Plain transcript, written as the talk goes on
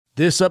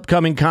This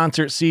upcoming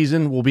concert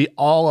season will be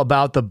all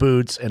about the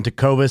boots, and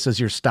Tecovas is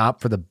your stop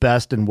for the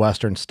best in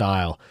Western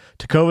style.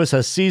 Tecovas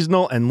has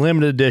seasonal and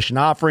limited edition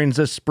offerings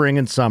this spring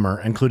and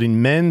summer,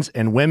 including men's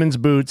and women's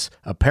boots,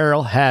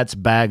 apparel, hats,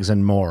 bags,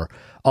 and more.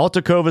 All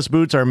Tecovas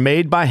boots are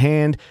made by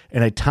hand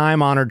in a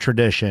time-honored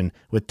tradition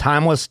with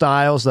timeless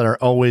styles that are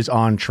always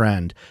on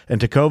trend. And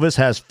Tecovas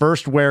has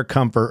first wear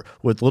comfort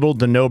with little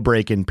to no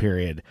break-in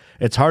period.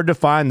 It's hard to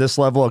find this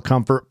level of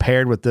comfort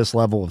paired with this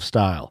level of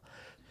style.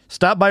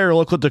 Stop by your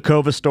local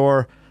Tecovas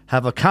store,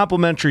 have a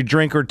complimentary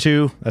drink or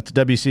two, that's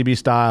WCB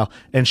style,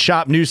 and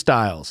shop new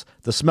styles.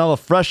 The smell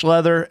of fresh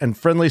leather and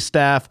friendly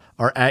staff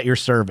are at your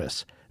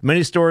service.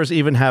 Many stores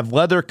even have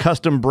leather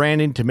custom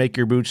branding to make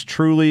your boots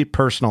truly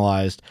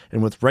personalized.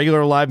 And with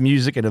regular live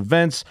music and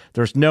events,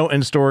 there's no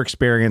in-store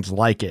experience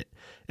like it.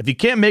 If you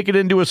can't make it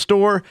into a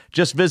store,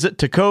 just visit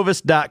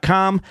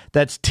tecovas.com.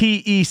 That's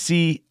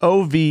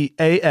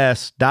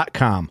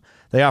TECOVAS.com.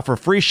 They offer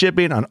free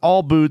shipping on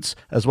all boots,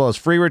 as well as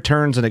free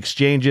returns and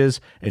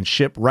exchanges, and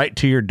ship right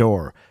to your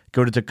door.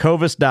 Go to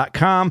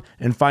tecovas.com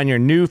and find your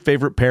new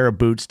favorite pair of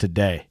boots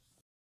today.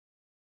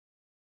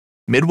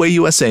 Midway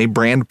USA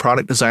brand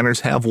product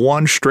designers have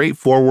one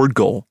straightforward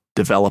goal: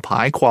 develop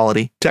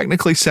high-quality,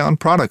 technically sound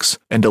products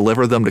and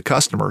deliver them to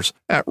customers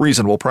at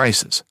reasonable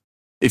prices.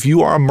 If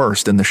you are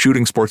immersed in the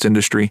shooting sports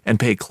industry and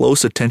pay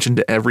close attention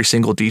to every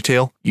single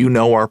detail, you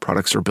know our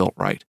products are built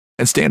right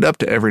and stand up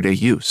to everyday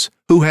use.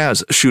 Who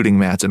has shooting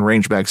mats and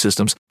range bag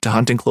systems to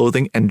hunting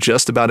clothing and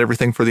just about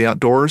everything for the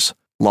outdoors?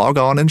 Log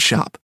on and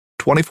shop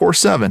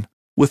 24/7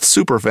 with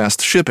super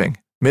fast shipping.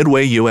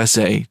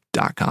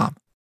 MidwayUSA.com.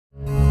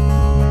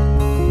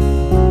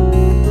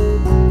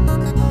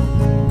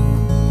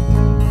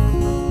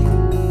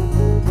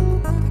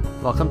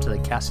 Welcome to the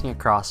Casting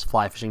Across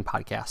Fly Fishing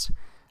Podcast.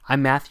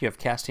 I'm Matthew of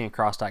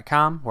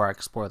CastingAcross.com, where I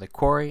explore the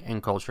quarry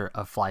and culture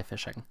of fly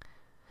fishing.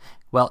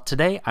 Well,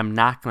 today I'm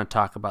not going to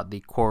talk about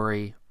the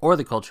quarry or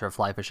the culture of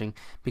fly fishing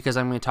because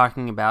I'm going to be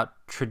talking about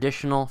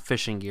traditional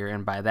fishing gear,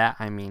 and by that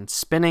I mean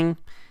spinning,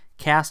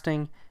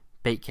 casting,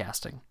 bait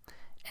casting,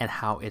 and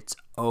how it's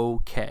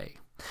okay.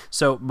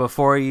 So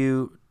before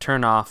you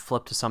turn off,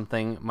 flip to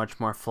something much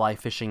more fly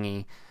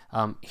fishing-y,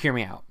 hear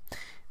me out.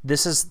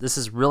 This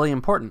is really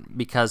important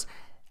because,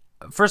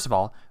 first of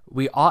all,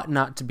 we ought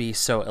not to be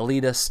so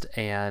elitist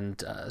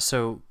and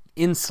so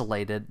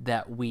insulated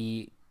that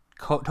we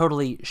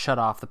totally shut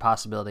off the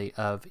possibility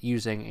of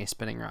using a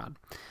spinning rod.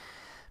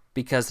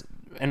 Because,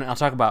 and I'll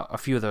talk about a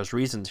few of those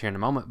reasons here in a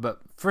moment,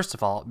 but first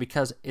of all,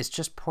 because it's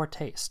just poor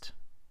taste.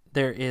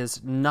 There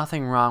is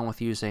nothing wrong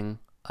with using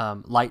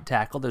light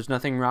tackle. There's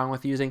nothing wrong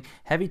with using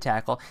heavy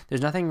tackle.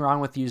 There's nothing wrong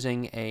with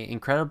using a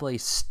incredibly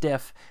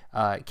stiff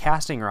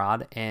casting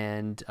rod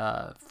and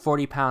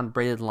 40-pound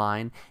braided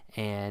line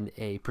and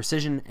a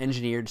precision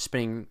engineered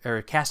spinning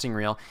or casting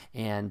reel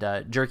and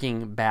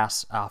jerking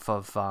bass off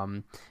of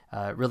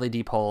really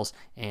deep holes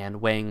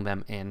and weighing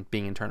them and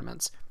being in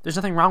tournaments. There's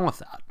nothing wrong with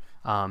that.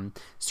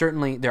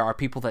 Certainly there are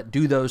people that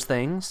do those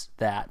things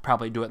that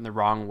probably do it in the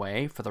wrong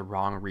way for the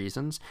wrong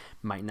reasons,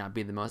 might not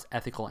be the most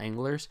ethical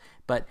anglers,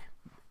 but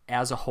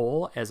as a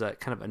whole, as a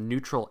kind of a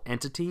neutral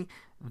entity,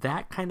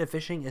 that kind of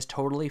fishing is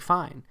totally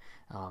fine.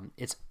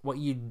 It's what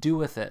you do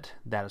with it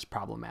that is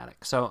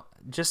problematic. So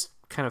just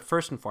kind of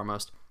first and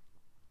foremost,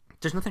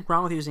 there's nothing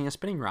wrong with using a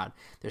spinning rod.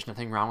 There's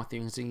nothing wrong with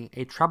using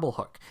a treble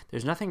hook.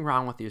 There's nothing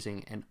wrong with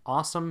using an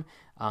awesome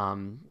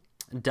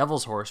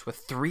devil's horse with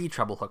 3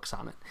 treble hooks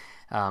on it,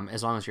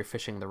 as long as you're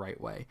fishing the right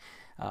way.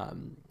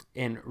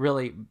 And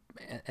really,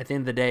 at the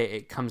end of the day,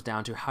 it comes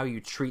down to how you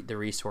treat the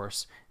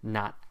resource,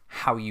 not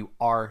how you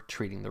are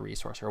treating the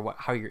resource or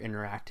how you're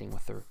interacting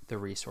with the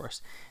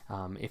resource.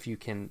 If you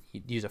can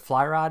use a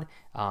fly rod,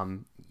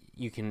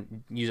 you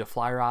can use a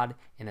fly rod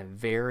in a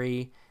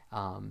very,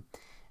 I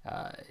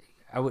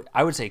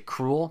would say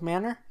cruel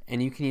manner,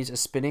 and you can use a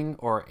spinning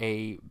or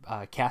a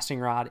casting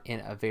rod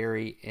in a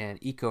very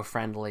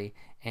eco-friendly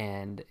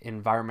and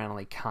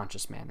environmentally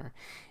conscious manner.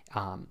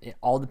 It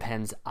all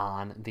depends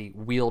on the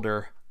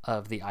wielder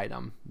of the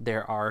item.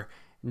 There are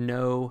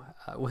no,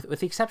 with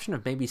the exception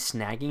of maybe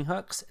snagging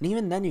hooks, and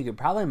even then you could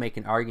probably make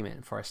an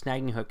argument for a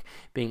snagging hook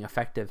being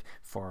effective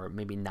for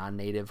maybe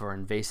non-native or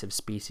invasive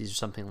species or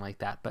something like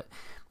that. But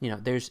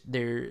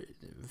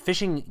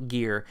fishing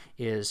gear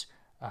is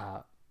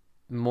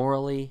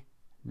morally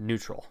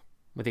neutral,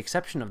 with the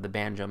exception of the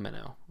banjo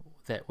minnow,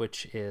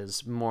 which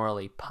is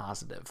morally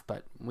positive.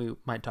 But we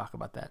might talk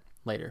about that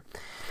later.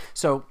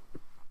 So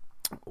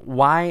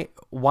why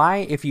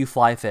if you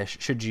fly fish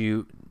should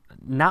you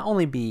not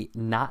only be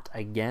not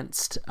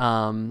against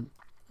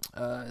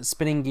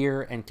spinning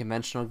gear and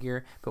conventional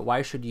gear, but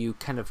why should you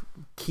kind of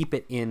keep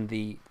it in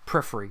the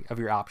periphery of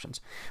your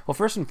options? Well,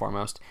 first and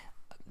foremost,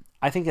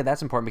 I think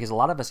that's important because a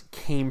lot of us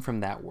came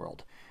from that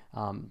world.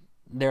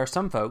 There are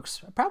some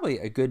folks, probably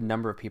a good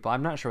number of people,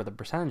 I'm not sure what the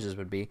percentages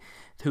would be,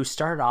 who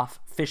started off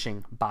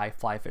fishing by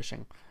fly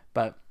fishing.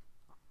 But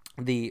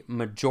the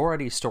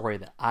majority story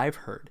that I've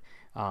heard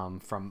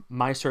from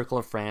my circle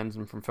of friends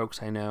and from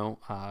folks I know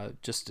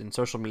just in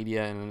social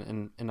media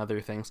and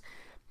other things,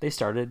 they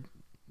started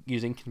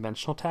using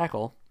conventional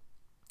tackle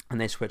and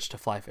they switch to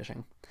fly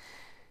fishing.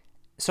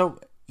 So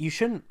you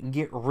shouldn't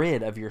get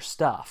rid of your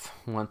stuff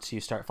once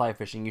you start fly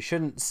fishing. You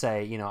shouldn't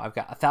say, I've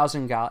got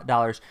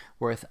 $1,000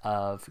 worth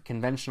of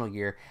conventional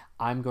gear.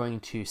 I'm going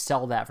to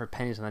sell that for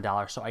pennies on the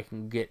dollar so I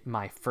can get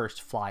my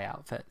first fly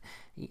outfit.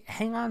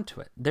 Hang on to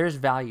it. There's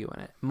value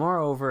in it.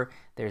 Moreover,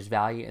 there's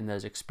value in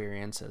those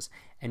experiences,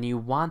 and you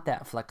want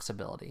that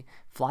flexibility.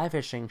 Fly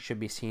fishing should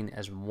be seen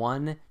as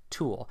one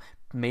tool,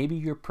 maybe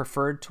your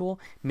preferred tool,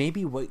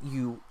 maybe what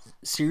you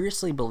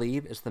seriously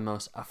believe is the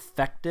most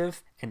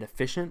effective and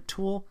efficient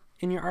tool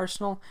in your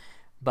arsenal,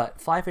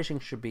 but fly fishing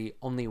should be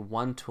only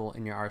one tool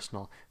in your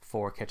arsenal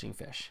for catching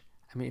fish.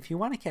 I mean, if you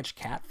want to catch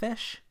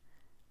catfish,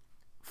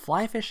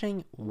 fly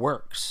fishing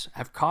works.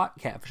 I've caught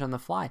catfish on the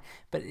fly,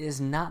 but it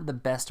is not the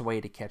best way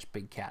to catch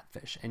big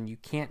catfish, and you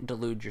can't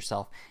delude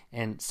yourself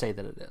and say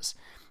that it is.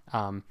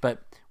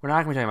 But we're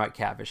not going to be talking about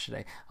catfish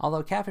today,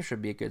 although catfish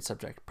would be a good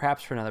subject,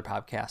 perhaps for another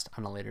podcast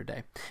on a later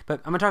day.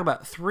 But I'm going to talk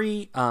about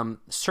three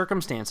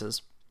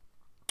circumstances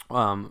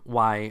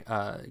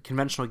why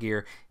conventional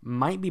gear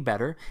might be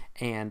better,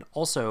 and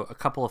also a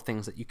couple of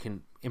things that you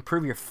can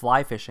improve your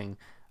fly fishing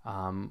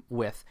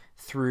with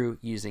through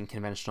using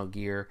conventional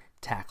gear,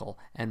 tackle,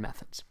 and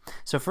methods.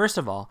 So first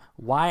of all,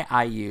 why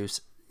I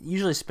use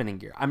usually spinning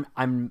gear.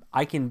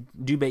 I can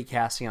do bait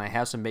casting, and I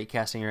have some bait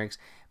casting rigs,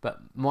 but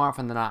more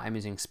often than not, I'm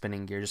using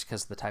spinning gear just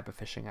because of the type of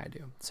fishing I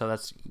do. So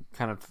that's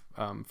kind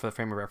of for the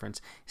frame of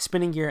reference,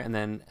 spinning gear, and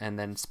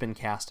then spin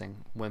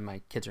casting when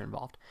my kids are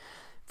involved.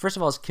 First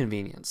of all, is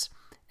convenience.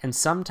 And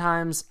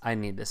sometimes I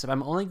need this. If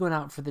I'm only going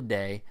out for the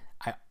day,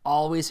 I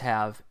always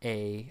have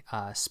a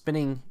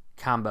spinning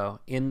combo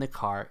in the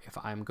car if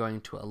I'm going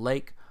to a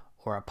lake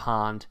or a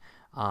pond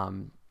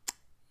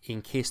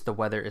in case the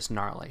weather is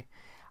gnarly.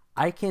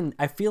 I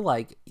feel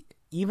like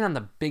even on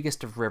the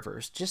biggest of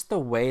rivers, just the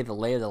way the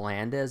lay of the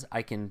land is,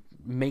 I can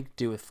make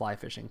do with fly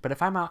fishing. But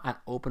if I'm out on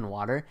open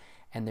water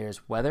and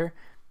there's weather,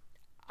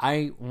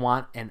 I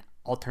want an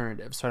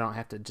alternative so I don't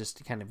have to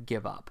just kind of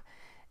give up.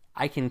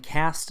 I can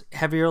cast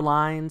heavier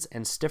lines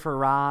and stiffer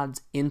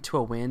rods into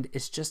a wind.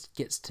 It just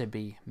gets to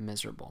be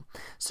miserable.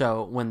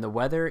 So when the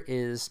weather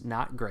is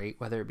not great,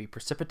 whether it be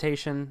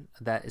precipitation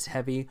that is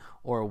heavy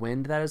or a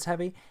wind that is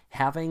heavy,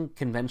 having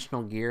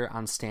conventional gear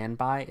on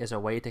standby is a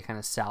way to kind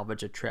of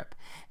salvage a trip.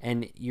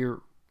 And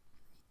you're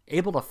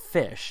able to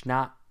fish,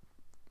 not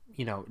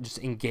just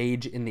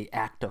engage in the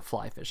act of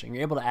fly fishing.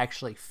 You're able to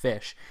actually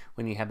fish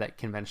when you have that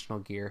conventional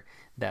gear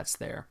that's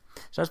there.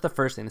 So that's the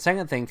first thing. The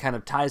second thing kind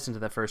of ties into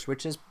the first,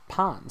 which is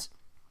ponds.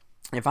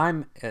 If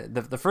I'm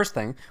the first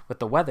thing with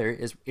the weather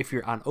is if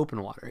you're on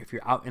open water, if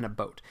you're out in a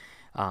boat.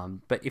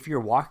 But if you're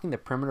walking the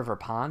perimeter of a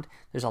pond,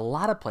 there's a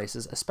lot of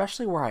places,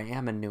 especially where I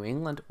am in New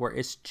England, where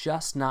it's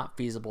just not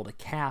feasible to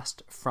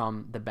cast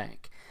from the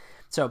bank.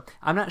 So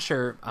I'm not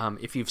sure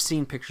if you've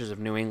seen pictures of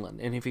New England,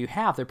 and if you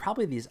have, they're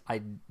probably these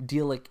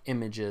idyllic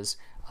images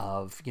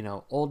of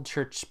old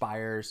church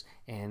spires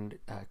and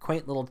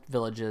quaint little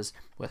villages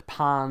with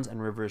ponds and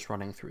rivers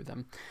running through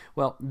them.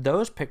 Well,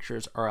 those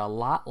pictures are a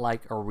lot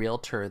like a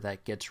realtor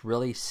that gets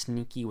really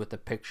sneaky with the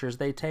pictures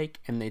they take,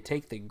 and they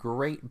take the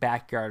great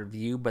backyard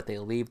view, but they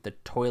leave the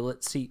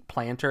toilet seat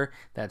planter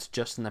that's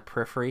just in the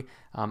periphery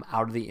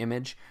out of the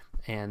image.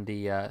 And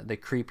the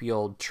creepy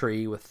old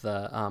tree with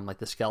the like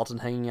the skeleton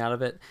hanging out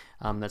of it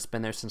that's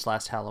been there since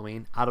last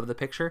Halloween out of the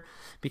picture,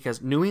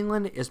 because New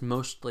England is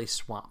mostly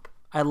swamp.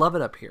 I love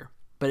it up here,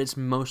 but it's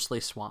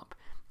mostly swamp,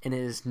 and it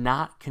is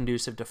not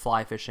conducive to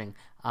fly fishing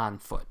on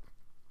foot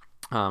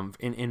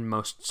in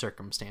most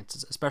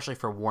circumstances, especially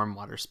for warm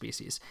water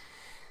species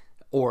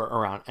or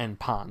around and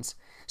ponds.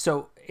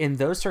 So in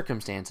those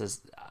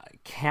circumstances,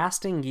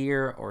 casting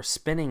gear or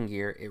spinning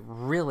gear, it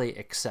really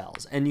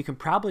excels. And you can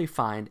probably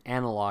find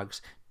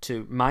analogs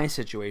to my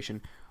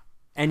situation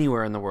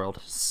anywhere in the world,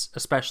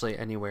 especially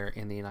anywhere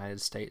in the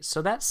United States.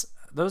 So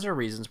those are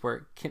reasons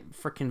where,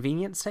 for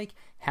convenience sake,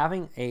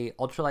 having a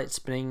ultralight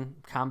spinning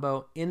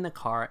combo in the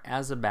car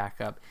as a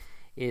backup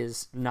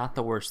is not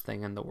the worst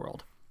thing in the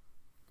world.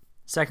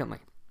 Secondly,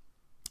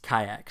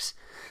 kayaks.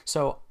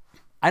 So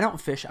I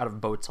don't fish out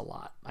of boats a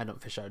lot. I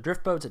don't fish out of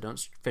drift boats, I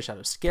don't fish out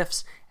of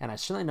skiffs, and I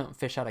certainly don't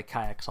fish out of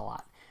kayaks a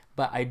lot.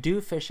 But I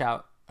do fish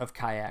out of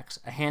kayaks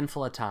a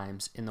handful of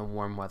times in the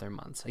warm weather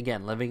months.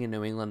 Again, living in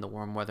New England, the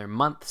warm weather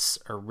months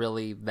are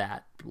really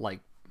that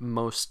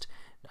most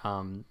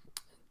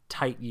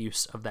tight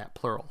use of that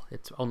plural.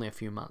 It's only a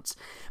few months.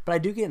 But I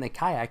do get in a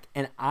kayak,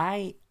 and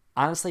I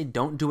honestly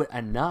don't do it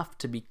enough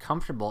to be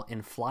comfortable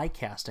in fly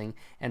casting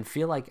and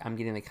feel like I'm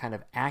getting the kind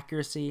of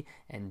accuracy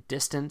and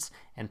distance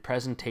and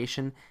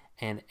presentation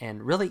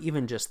and really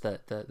even just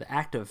the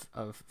act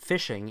of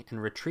fishing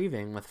and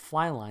retrieving with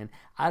fly line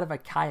out of a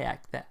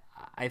kayak that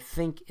I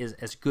think is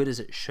as good as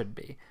it should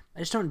be. I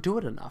just don't do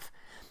it enough.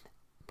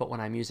 But when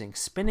I'm using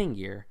spinning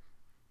gear,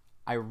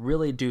 I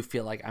really do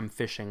feel like I'm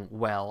fishing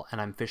well,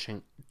 and I'm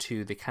fishing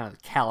to the kind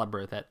of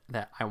caliber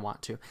that I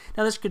want to.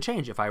 Now, this could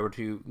change. If I were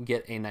to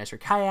get a nicer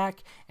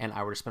kayak and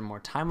I were to spend more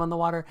time on the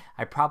water,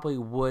 I probably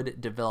would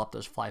develop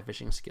those fly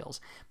fishing skills.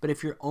 But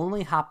if you're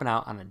only hopping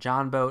out on a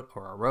John boat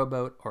or a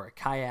rowboat or a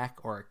kayak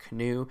or a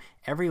canoe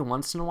every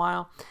once in a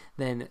while,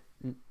 then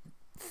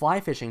fly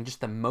fishing,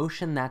 just the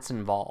motion that's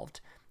involved,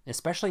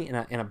 especially in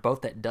a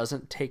boat that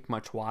doesn't take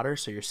much water,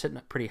 so you're sitting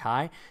up pretty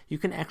high, you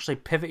can actually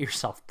pivot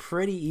yourself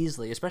pretty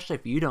easily, especially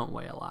if you don't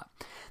weigh a lot.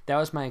 That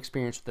was my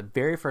experience with the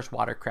very first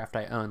watercraft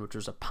I owned, which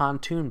was a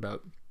pontoon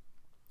boat.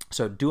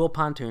 So dual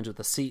pontoons with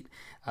a seat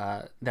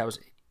that was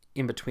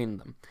in between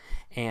them.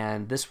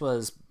 And this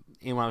was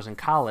when I was in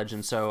college,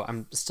 and so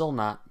I'm still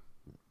not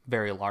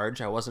very large.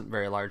 I wasn't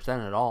very large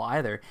then at all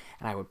either.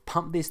 And I would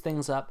pump these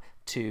things up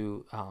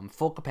to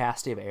full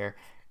capacity of air,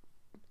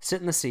 sit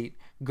in the seat,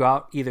 go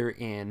out either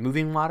in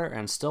moving water or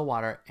in still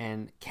water,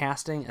 and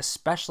casting,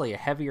 especially a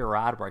heavier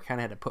rod where I kind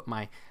of had to put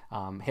my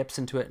hips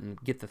into it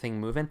and get the thing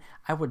moving,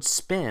 I would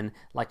spin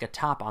like a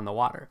top on the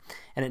water.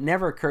 And it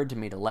never occurred to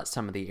me to let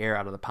some of the air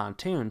out of the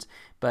pontoons,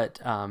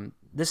 but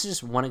this is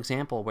just one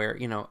example where,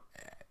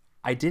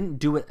 I didn't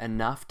do it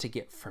enough to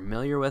get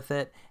familiar with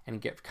it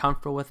and get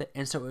comfortable with it,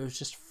 and so it was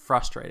just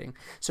frustrating.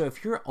 So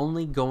if you're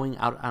only going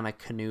out on a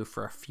canoe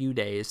for a few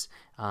days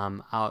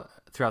out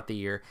throughout the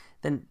year,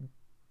 then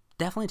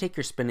definitely take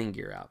your spinning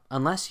gear out.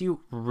 Unless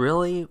you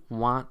really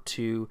want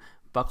to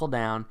buckle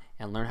down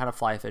and learn how to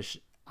fly fish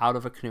out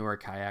of a canoe or a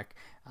kayak,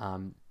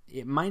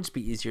 it might just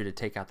be easier to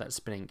take out that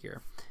spinning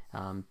gear.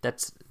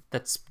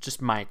 That's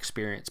just my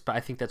experience, but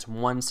I think that's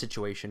one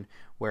situation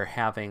where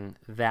having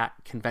that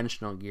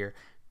conventional gear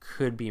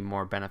could be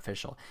more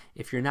beneficial.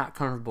 If you're not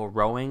comfortable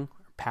rowing,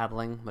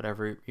 paddling,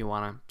 whatever you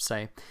want to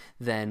say,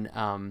 then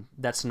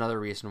that's another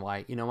reason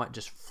why,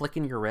 just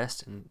flicking your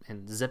wrist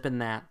and zipping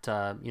that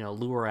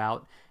lure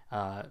out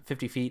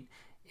 50 feet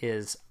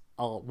is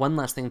one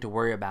less thing to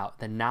worry about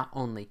than not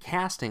only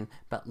casting,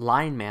 but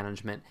line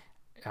management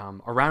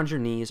around your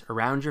knees,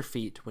 around your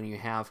feet when you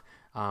have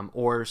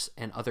oars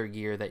and other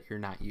gear that you're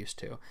not used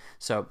to.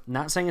 So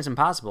not saying it's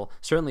impossible.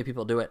 Certainly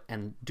people do it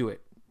and do it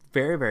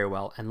very, very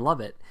well and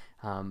love it.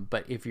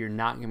 But if you're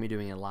not going to be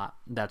doing it a lot,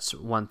 that's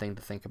one thing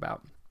to think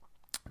about.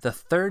 The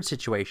third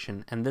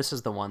situation, and this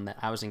is the one that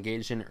I was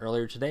engaged in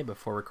earlier today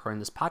before recording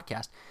this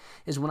podcast,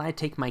 is when I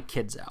take my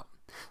kids out.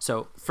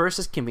 So first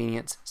is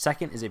convenience,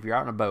 second is if you're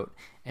out on a boat,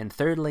 and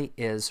thirdly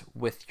is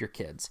with your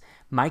kids.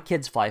 My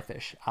kids fly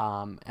fish.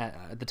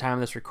 At the time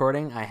of this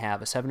recording, I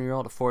have a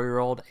 7-year-old, a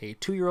 4-year-old, a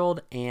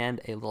 2-year-old, and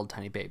a little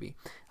tiny baby.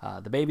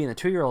 The baby and the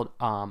 2-year-old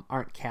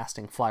aren't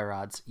casting fly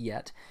rods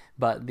yet,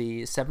 but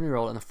the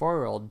 7-year-old and the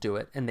 4-year-old do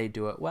it, and they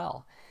do it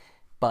well.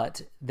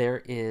 But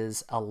there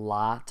is a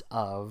lot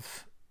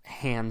of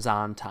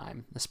hands-on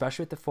time,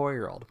 especially with the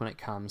 4-year-old when it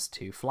comes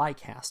to fly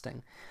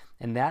casting.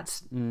 And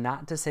that's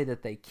not to say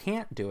that they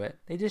can't do it.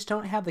 They just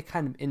don't have the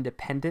kind of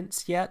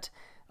independence yet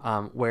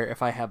where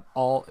if I have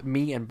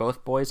me and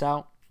both boys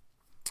out,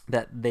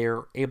 that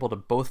they're able to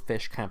both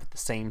fish kind of at the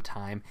same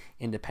time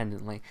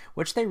independently,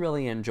 which they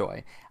really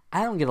enjoy.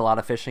 I don't get a lot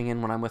of fishing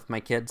in when I'm with my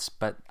kids,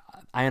 but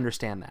I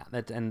understand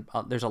that. And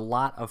there's a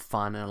lot of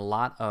fun and a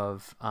lot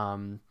of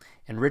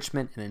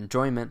enrichment and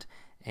enjoyment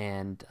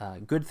and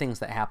good things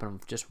that happen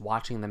with just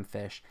watching them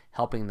fish,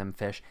 helping them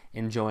fish,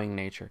 enjoying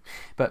nature.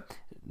 But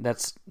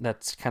that's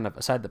kind of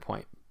aside the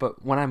point.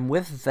 But when I'm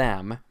with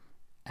them,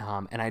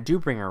 and I do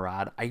bring a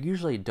rod, I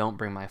usually don't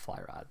bring my fly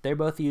rod. They're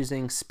both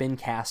using spin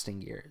casting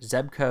gear,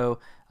 Zebco,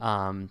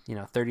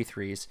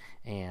 33s,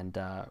 and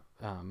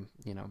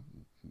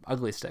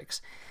ugly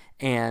sticks.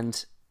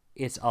 And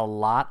it's a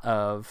lot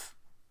of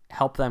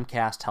help them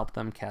cast,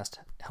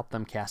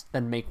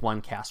 then make one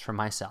cast for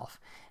myself.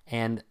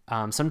 And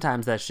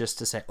sometimes that's just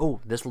to say, oh,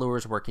 this lure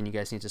is working. You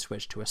guys need to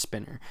switch to a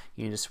spinner.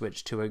 You need to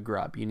switch to a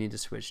grub. You need to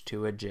switch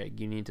to a jig.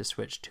 You need to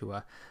switch to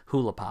a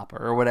hula popper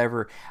or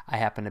whatever I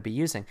happen to be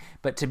using.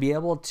 But to be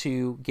able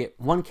to get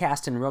one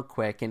cast in real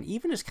quick and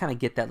even just kind of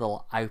get that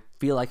little, I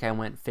feel like I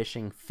went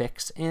fishing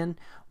fix in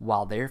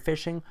while they're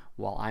fishing,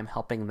 while I'm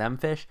helping them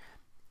fish,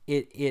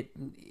 it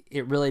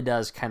really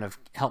does kind of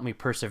help me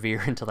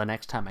persevere until the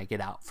next time I get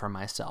out for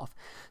myself.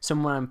 So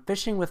when I'm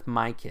fishing with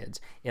my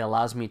kids, it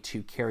allows me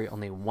to carry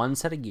only one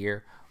set of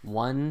gear,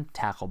 one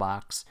tackle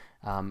box,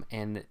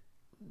 and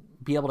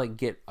be able to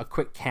get a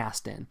quick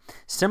cast in.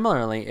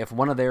 Similarly, if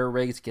one of their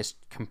rigs gets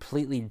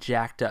completely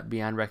jacked up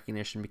beyond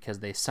recognition because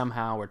they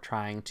somehow were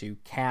trying to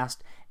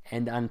cast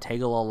and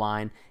untangle a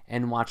line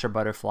and watch a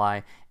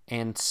butterfly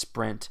and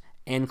sprint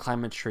and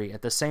climb a tree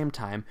at the same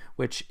time,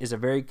 which is a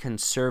very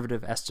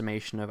conservative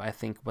estimation of, I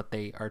think, what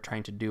they are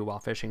trying to do while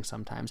fishing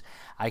sometimes,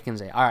 I can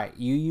say, all right,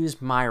 you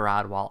use my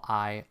rod while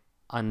I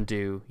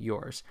undo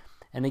yours.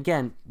 And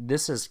again,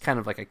 this is kind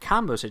of like a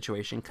combo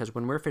situation because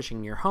when we're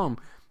fishing near home,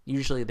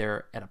 usually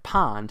they're at a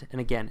pond.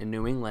 And again, in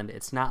New England,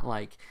 it's not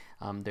like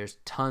there's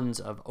tons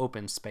of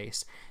open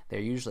space. They're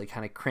usually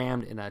kind of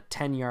crammed in a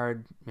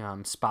 10-yard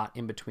spot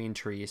in between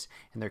trees,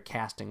 and they're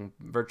casting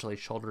virtually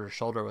shoulder to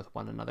shoulder with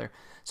one another.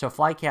 So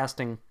fly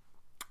casting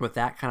with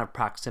that kind of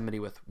proximity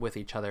with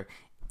each other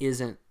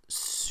isn't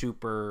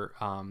super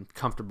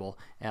comfortable,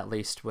 at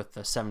least with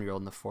the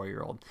 7-year-old and the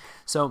 4-year-old.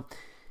 So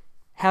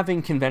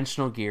having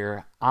conventional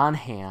gear on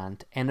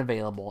hand and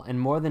available, and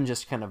more than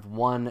just kind of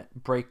one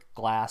break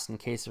glass in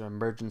case of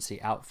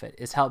emergency outfit,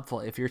 is helpful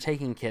if you're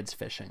taking kids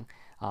fishing.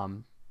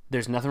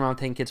 There's nothing wrong with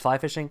taking kids fly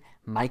fishing.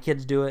 My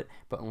kids do it,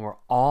 but when we're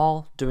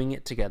all doing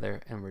it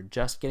together and we're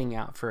just getting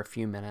out for a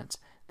few minutes,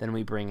 then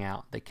we bring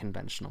out the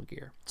conventional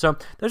gear. So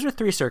those are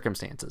 3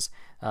 circumstances.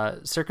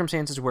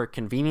 Circumstances where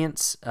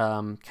convenience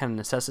kind of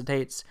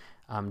necessitates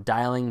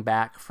dialing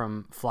back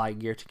from fly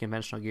gear to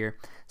conventional gear.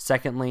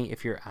 Secondly,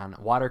 if you're on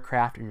a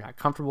watercraft and you're not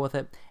comfortable with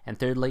it. And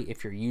thirdly,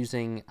 if you're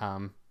using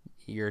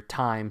your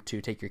time to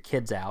take your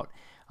kids out,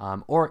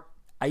 or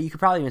you could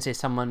probably even say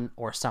someone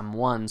or some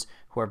ones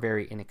who are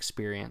very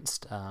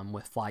inexperienced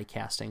with fly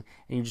casting,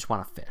 and you just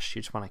want to fish.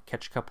 You just want to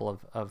catch a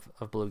couple of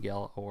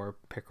bluegill or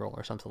pickerel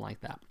or something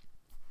like that.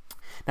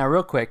 Now,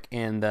 real quick,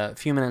 in the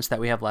few minutes that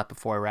we have left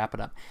before I wrap it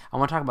up, I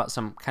want to talk about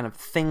some kind of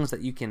things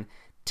that you can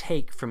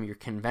take from your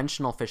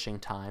conventional fishing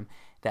time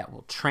that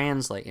will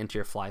translate into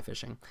your fly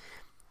fishing.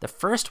 The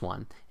first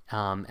one,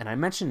 and I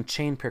mentioned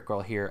chain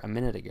pickerel here a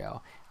minute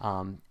ago,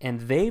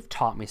 and they've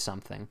taught me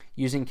something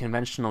using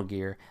conventional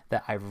gear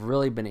that I've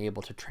really been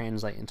able to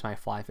translate into my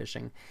fly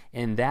fishing,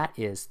 and that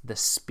is the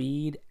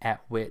speed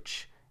at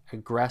which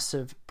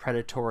aggressive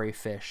predatory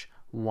fish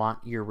want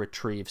your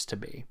retrieves to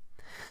be.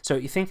 So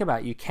you think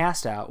about, you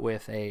cast out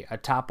with a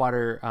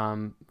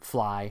topwater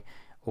fly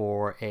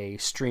or a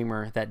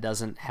streamer that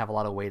doesn't have a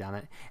lot of weight on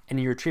it, and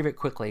you retrieve it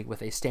quickly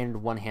with a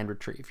standard one-hand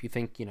retrieve. You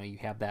think, you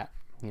have that,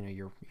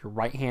 your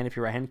right hand, if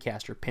you're a right-handed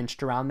caster,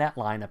 pinched around that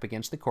line up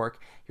against the cork.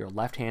 Your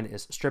left hand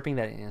is stripping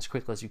that in as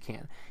quickly as you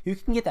can. You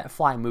can get that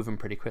fly moving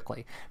pretty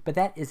quickly, but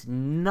that is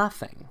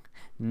nothing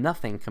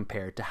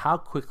compared to how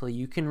quickly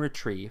you can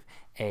retrieve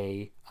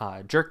a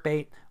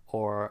jerkbait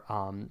or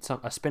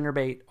a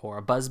spinnerbait or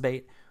a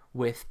buzzbait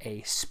with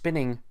a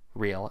spinning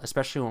reel,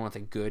 especially one with a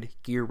good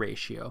gear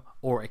ratio,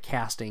 or a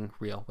casting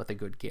reel with a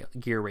good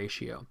gear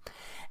ratio.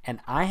 And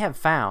I have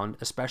found,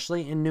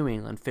 especially in New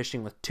England,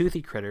 fishing with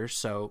toothy critters,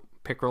 so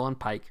pickerel and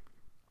pike,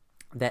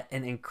 that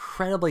an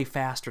incredibly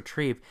fast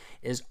retrieve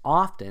is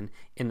often,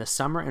 in the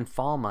summer and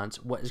fall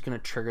months, what is going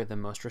to trigger the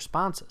most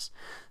responses.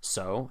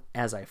 So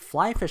as I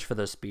fly fish for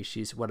those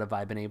species, what have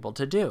I been able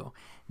to do?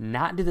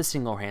 Not do the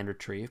single hand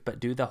retrieve, but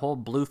do the whole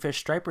bluefish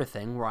striper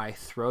thing where I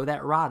throw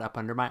that rod up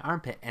under my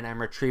armpit and I'm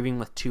retrieving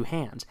with 2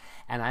 hands.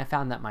 And I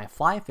found that my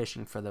fly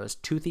fishing for those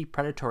toothy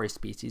predatory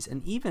species,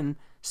 and even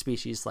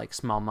species like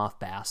smallmouth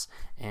bass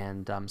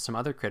and some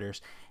other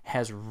critters,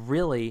 has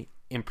really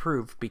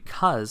improved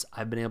because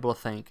I've been able to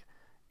think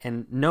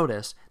and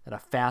notice that a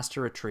faster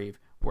retrieve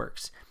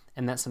works.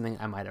 And that's something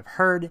I might have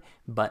heard,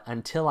 but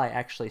until I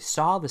actually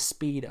saw the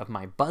speed of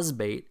my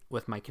buzzbait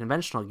with my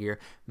conventional gear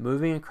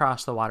moving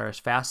across the water as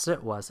fast as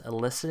it was,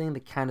 eliciting the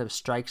kind of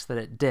strikes that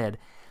it did,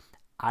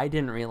 I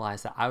didn't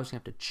realize that I was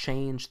going to have to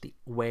change the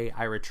way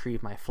I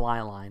retrieve my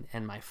fly line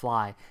and my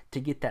fly to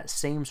get that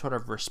same sort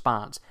of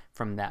response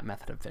from that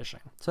method of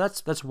fishing. So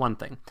that's one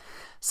thing.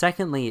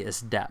 Secondly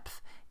is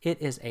depth. It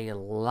is a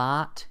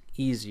lot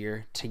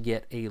easier to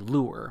get a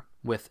lure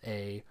with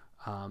a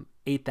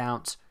 1/8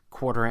 ounce,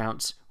 1/4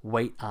 ounce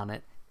weight on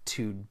it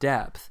to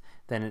depth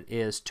than it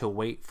is to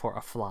wait for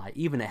a fly,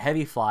 even a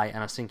heavy fly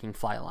on a sinking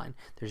fly line.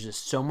 There's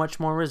just so much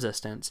more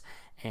resistance,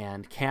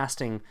 and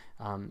casting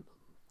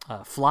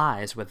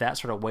flies with that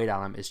sort of weight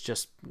on them is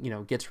just,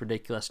 gets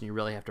ridiculous, and you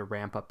really have to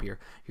ramp up your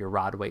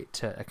rod weight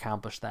to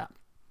accomplish that.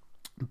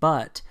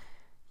 But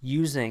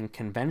using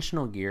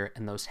conventional gear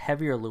and those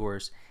heavier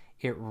lures,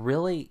 it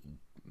really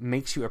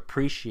makes you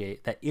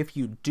appreciate that if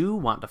you do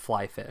want to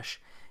fly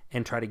fish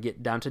and try to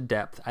get down to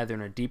depth, either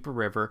in a deeper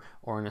river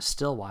or in a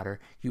still water,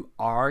 you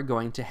are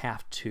going to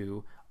have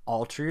to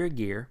alter your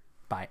gear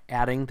by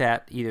adding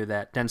either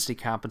that density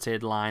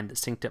compensated line, the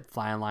sink tip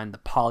fly line, the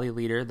poly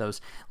leader, those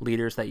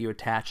leaders that you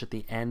attach at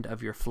the end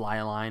of your fly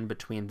line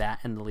between that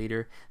and the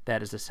leader.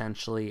 That is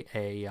essentially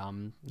a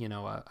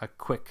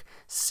quick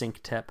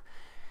sink tip.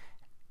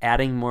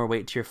 Adding more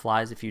weight to your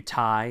flies if you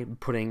tie,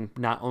 putting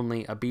not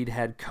only a bead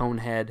head, cone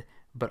head,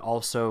 but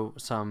also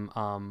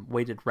some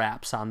weighted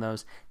wraps on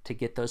those to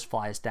get those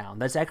flies down.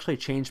 That's actually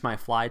changed my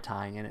fly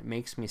tying, and it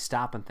makes me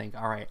stop and think,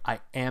 all right,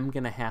 I am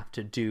going to have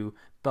to do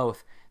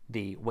both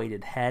the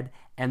weighted head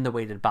and the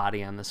weighted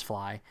body on this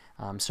fly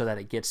so that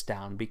it gets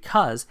down,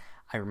 because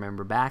I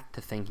remember back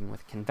to thinking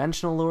with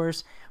conventional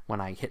lures,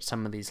 when I hit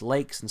some of these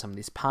lakes and some of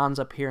these ponds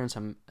up here and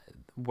some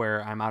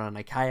where I'm out on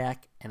a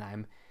kayak and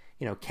I'm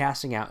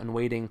casting out and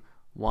waiting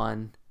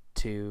 1,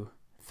 2,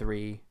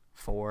 3,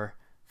 4,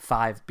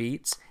 5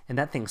 beats, and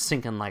that thing's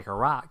sinking like a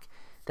rock,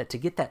 that to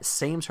get that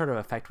same sort of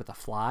effect with a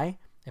fly,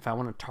 if I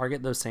want to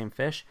target those same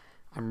fish,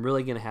 I'm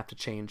really going to have to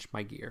change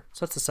my gear.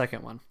 So that's the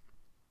second one.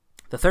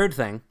 The third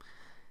thing,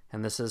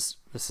 and this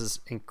is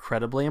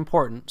incredibly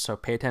important, so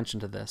pay attention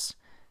to this,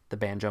 the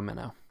banjo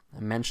minnow. I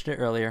mentioned it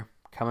earlier,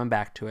 coming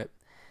back to it.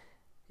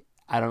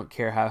 I don't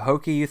care how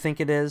hokey you think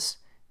it is,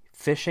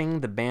 fishing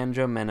the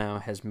banjo minnow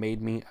has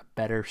made me a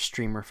better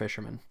streamer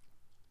fisherman.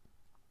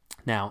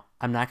 Now,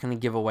 I'm not going to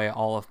give away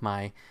all of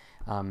my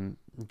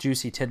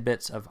juicy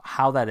tidbits of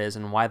how that is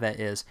and why that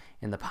is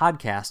in the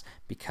podcast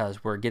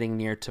because we're getting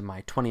near to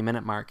my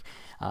 20-minute mark.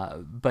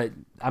 But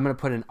I'm going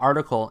to put an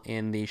article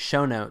in the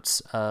show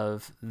notes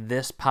of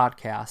this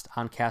podcast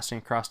on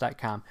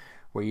castingacross.com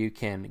where you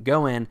can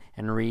go in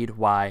and read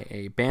why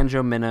a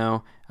banjo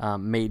minnow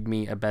made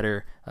me a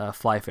better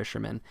fly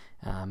fisherman.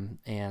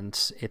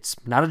 And it's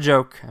not a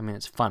joke. I mean,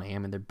 it's funny. I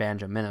mean, they're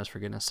banjo minnows, for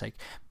goodness sake.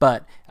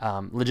 But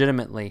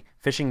legitimately,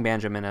 fishing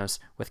banjo minnows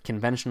with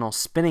conventional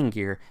spinning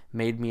gear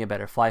made me a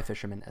better fly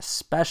fisherman,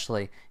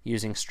 especially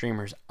using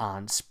streamers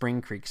on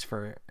spring creeks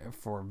for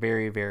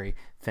very, very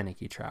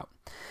finicky trout.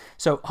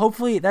 So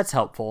hopefully that's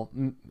helpful.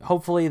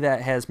 Hopefully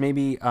that has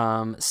maybe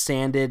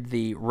sanded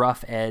the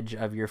rough edge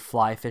of your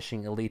fly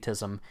fishing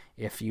elitism.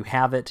 If you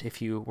have it,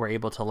 if you were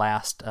able to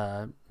last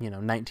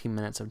 19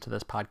 minutes into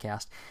this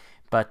podcast.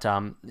 But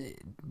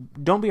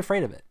don't be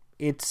afraid of it.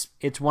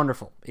 It's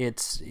wonderful.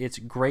 It's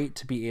great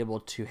to be able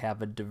to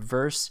have a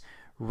diverse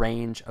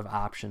range of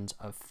options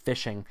of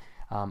fishing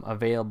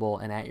available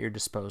and at your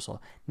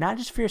disposal, not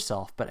just for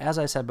yourself, but as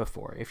I said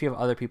before, if you have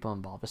other people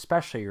involved,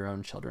 especially your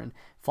own children.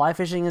 Fly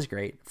fishing is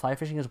great. Fly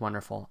fishing is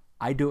wonderful.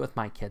 I do it with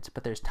my kids,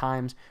 but there's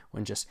times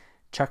when just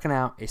chucking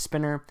out a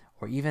spinner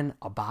or even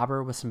a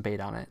bobber with some bait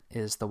on it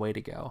is the way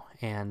to go.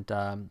 And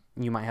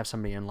you might have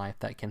somebody in life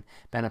that can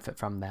benefit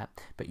from that.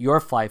 But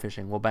your fly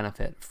fishing will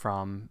benefit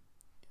from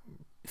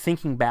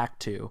thinking back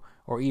to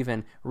or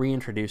even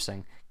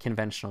reintroducing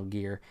conventional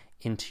gear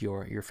into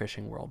your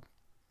fishing world.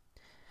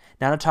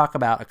 Now to talk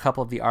about a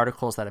couple of the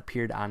articles that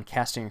appeared on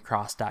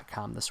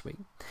castingacross.com this week.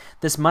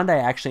 This Monday,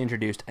 I actually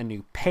introduced a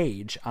new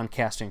page on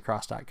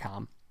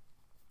castingacross.com,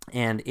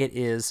 and it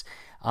is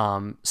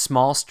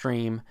small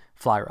stream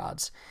fly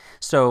rods.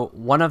 So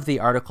one of the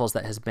articles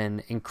that has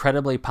been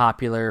incredibly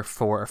popular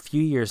for a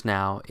few years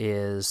now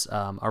is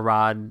a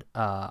rod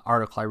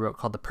article I wrote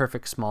called The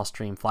Perfect Small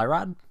Stream Fly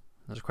Rod.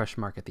 There's a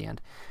question mark at the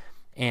end.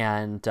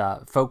 And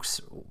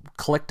folks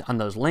clicked on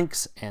those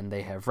links and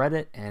they have read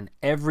it, and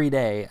every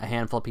day a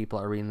handful of people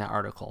are reading that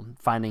article,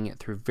 finding it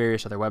through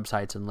various other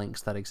websites and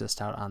links that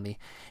exist out on the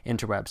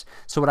interwebs.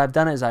 So what I've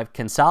done is I've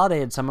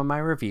consolidated some of my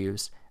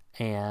reviews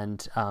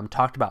and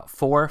talked about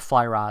 4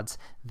 fly rods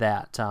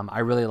that I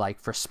really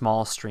like for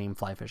small stream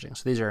fly fishing.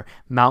 So these are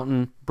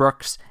mountain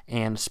brooks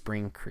and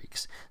spring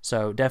creeks.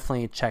 So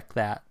definitely check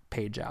that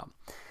page out.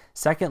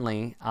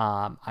 Secondly,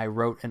 I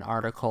wrote an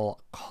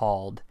article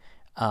called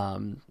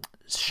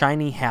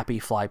Shiny Happy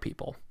Fly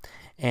People,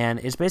 and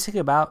it's basically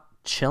about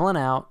chilling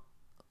out,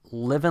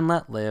 live and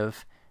let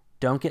live.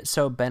 Don't get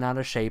so bent out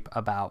of shape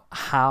about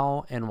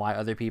how and why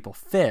other people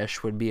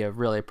fish would be a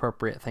really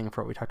appropriate thing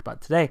for what we talked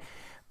about today,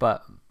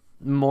 but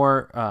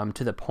more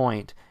to the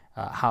point,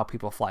 how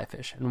people fly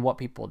fish and what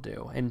people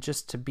do, and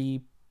just to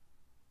be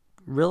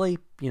really,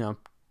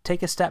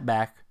 take a step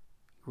back.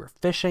 We're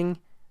fishing,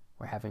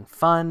 we're having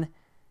fun.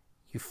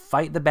 You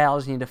fight the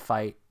battles you need to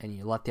fight, and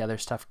you let the other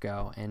stuff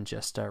go, and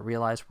just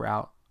realize we're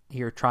out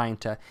here trying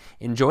to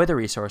enjoy the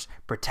resource,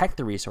 protect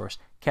the resource,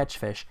 catch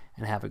fish,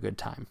 and have a good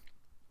time.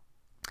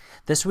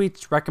 This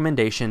week's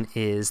recommendation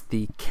is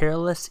the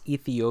Careless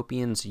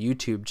Ethiopians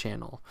YouTube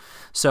channel.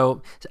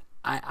 So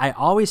I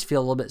always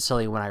feel a little bit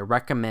silly when I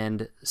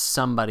recommend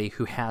somebody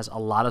who has a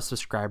lot of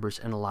subscribers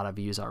and a lot of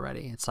views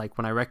already. It's like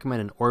when I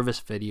recommend an Orvis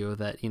video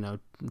that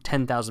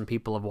 10,000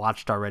 people have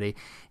watched already.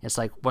 It's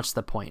like, what's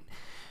the point?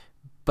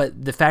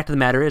 But the fact of the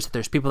matter is that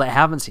there's people that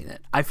haven't seen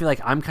it. I feel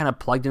like I'm kind of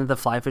plugged into the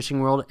fly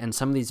fishing world, and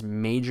some of these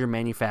major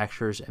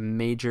manufacturers and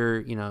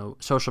major,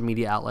 social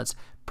media outlets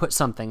put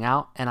something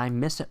out, and I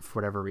miss it for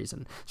whatever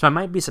reason. So I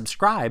might be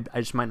subscribed, I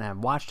just might not have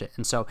watched it.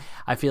 And so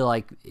I feel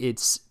like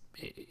it's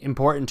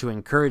important to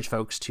encourage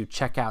folks to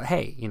check out,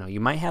 hey, you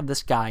might have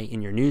this guy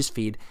in your news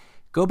feed.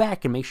 Go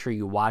back and make sure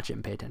you watch it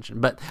and pay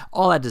attention. But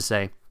all that to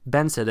say,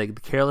 Ben Siddig,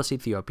 the Careless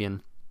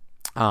Ethiopian,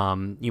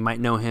 you might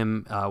know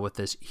him with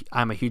this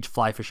I'm a Huge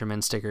Fly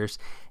Fisherman stickers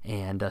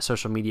and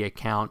social media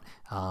account,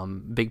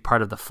 big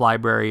part of the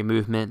Flybrary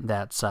movement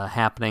that's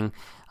happening.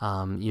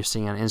 You're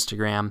seeing on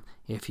Instagram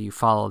if you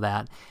follow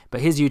that.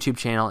 But his YouTube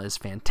channel is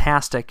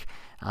fantastic.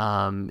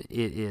 It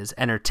is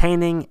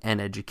entertaining and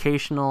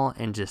educational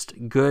and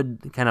just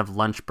good kind of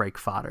lunch break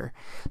fodder.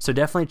 So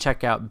definitely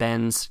check out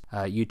Ben's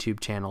YouTube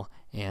channel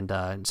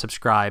and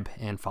subscribe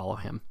and follow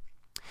him.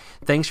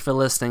 Thanks for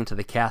listening to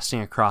the Casting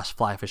Across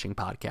Fly Fishing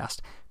Podcast.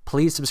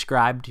 Please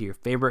subscribe to your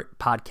favorite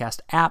podcast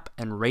app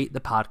and rate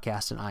the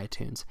podcast in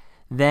iTunes.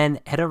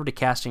 Then head over to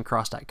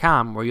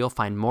castingacross.com where you'll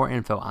find more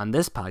info on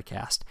this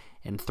podcast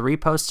and 3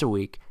 posts a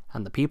week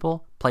on the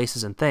people,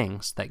 places, and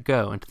things that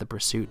go into the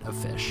pursuit of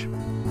fish.